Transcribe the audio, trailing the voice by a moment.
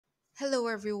Hello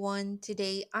everyone.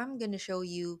 Today I'm going to show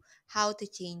you how to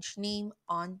change name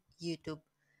on YouTube.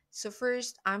 So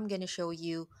first, I'm going to show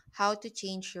you how to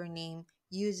change your name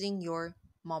using your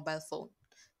mobile phone.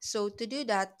 So to do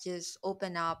that, just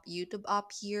open up YouTube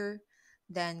app here,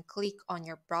 then click on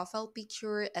your profile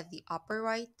picture at the upper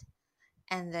right,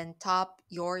 and then tap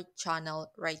your channel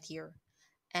right here.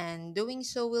 And doing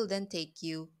so will then take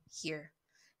you here.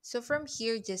 So from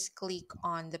here, just click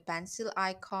on the pencil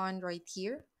icon right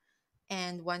here,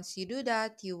 and once you do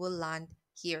that, you will land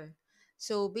here.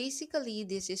 So basically,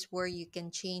 this is where you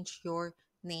can change your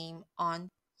name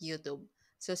on YouTube.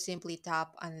 So simply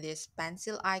tap on this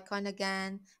pencil icon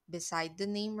again beside the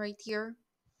name right here,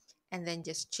 and then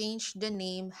just change the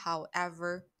name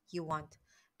however you want.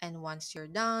 And once you're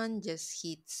done, just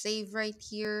hit save right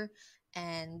here,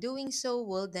 and doing so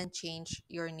will then change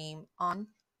your name on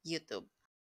YouTube.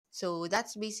 So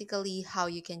that's basically how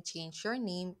you can change your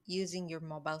name using your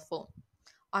mobile phone.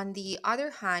 On the other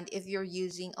hand, if you're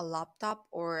using a laptop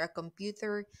or a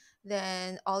computer,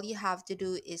 then all you have to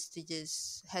do is to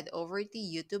just head over to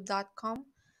youtube.com,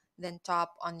 then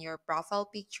tap on your profile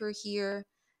picture here,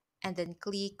 and then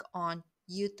click on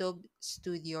YouTube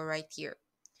Studio right here.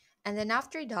 And then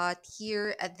after that,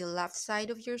 here at the left side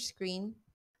of your screen,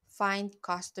 find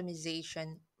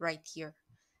customization right here.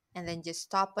 And then just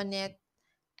tap on it,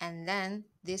 and then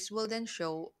this will then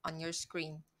show on your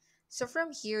screen. So from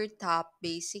here, tap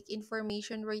basic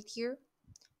information right here,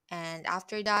 and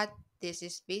after that, this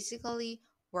is basically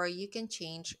where you can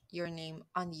change your name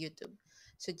on YouTube.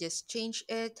 So just change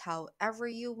it however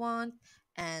you want,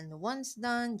 and once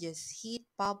done, just hit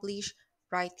publish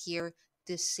right here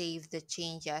to save the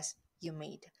changes you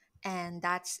made. And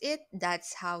that's it.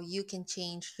 That's how you can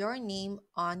change your name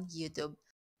on YouTube.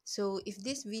 So if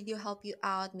this video helped you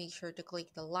out, make sure to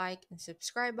click the like and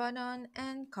subscribe button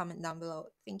and comment down below.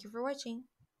 Thank you for watching.